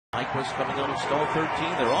Nyquist coming out of stall 13.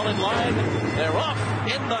 They're all in line. They're off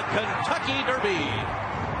in the Kentucky Derby.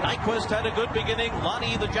 Nyquist had a good beginning.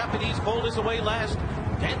 Lonnie, the Japanese colt, is away last.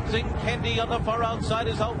 Dancing Candy on the far outside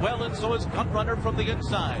is out well, and so is Gunrunner from the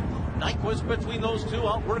inside. Nyquist between those two.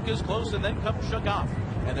 Outwork is close, and then comes Shook Off.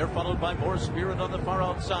 And they're followed by More Spirit on the far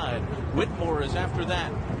outside. Whitmore is after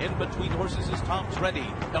that. In between horses is Tom's Ready.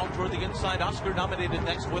 Down toward the inside, Oscar nominated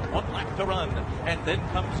next with 1 lap to run. And then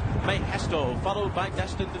comes Mayhesto, followed by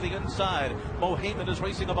Destin to the inside. Mohamed is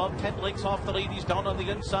racing about 10 lengths off the lead. He's down on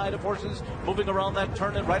the inside of horses, moving around that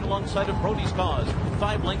turn and right alongside of Brody's Cause.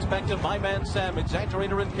 5 lengths back to My Man Sam.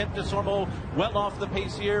 Exaggerator and Kent DeSormo well off the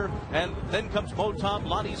pace here. And then comes Motom.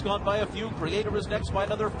 Lonnie's gone by a few. Creator is next by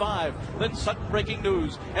another 5. Then sudden breaking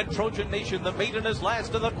news. And Trojan Nation, the maiden, is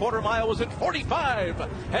last, and the quarter mile was at 45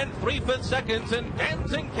 and 3/5 seconds, and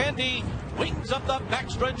Dancing Candy wings up the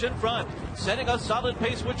backstretch in front, setting a solid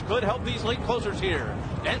pace which could help these late closers here.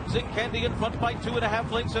 Dancing Candy in front by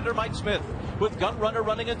 2.5 lengths under Mike Smith, with Gunrunner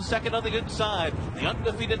running in second on the inside. The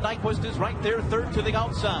undefeated Nyquist is right there, third to the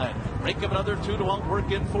outside. Break of another 2 to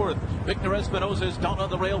Outwork in fourth. Victor Espinosa is down on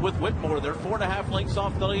the rail with Whitmore. They're 4.5 lengths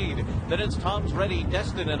off the lead. Then it's Tom's Ready,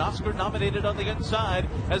 Destin, and Oscar nominated on the inside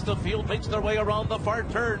as the field makes their way around the far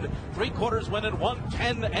turn. 3/4 win in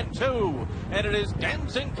 1:10 and 2. And it is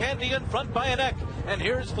Dancing Candy in front by a neck. And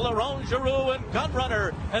here's Florent Giroux and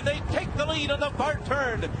Gunrunner, and they take the lead on the far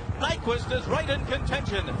turn. Nyquist is right in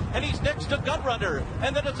contention, and he's next to Gunrunner.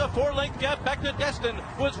 And then it's a 4-length gap back to Destin,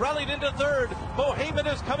 who has rallied into third. Mohamed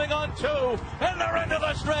is coming on too, and they're into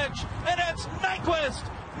the stretch, and it's Nyquist.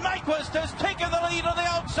 Nyquist has taken the lead on the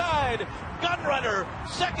outside. Gunrunner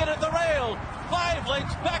second at the rail, 5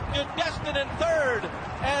 lengths back to Destin in third,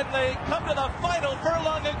 and they come to the final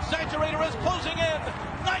furlong. Exaggerator is closing in.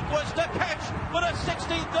 Nyquist to catch with a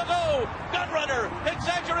 16th to go. Gunrunner,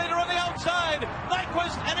 Exaggerator on the outside.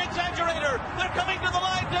 Nyquist and Exaggerator, they're coming to the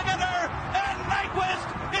line together, and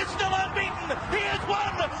Nyquist is still unbeaten. He has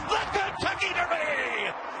won the Kentucky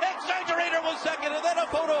Derby. Exaggerator was second, and then a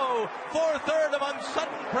photo for third among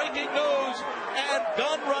sudden breaking news, and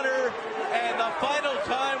Gunrunner, and the final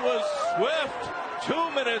time was swift.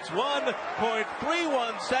 2 minutes,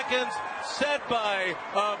 1.31 seconds, set by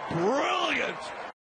a brilliant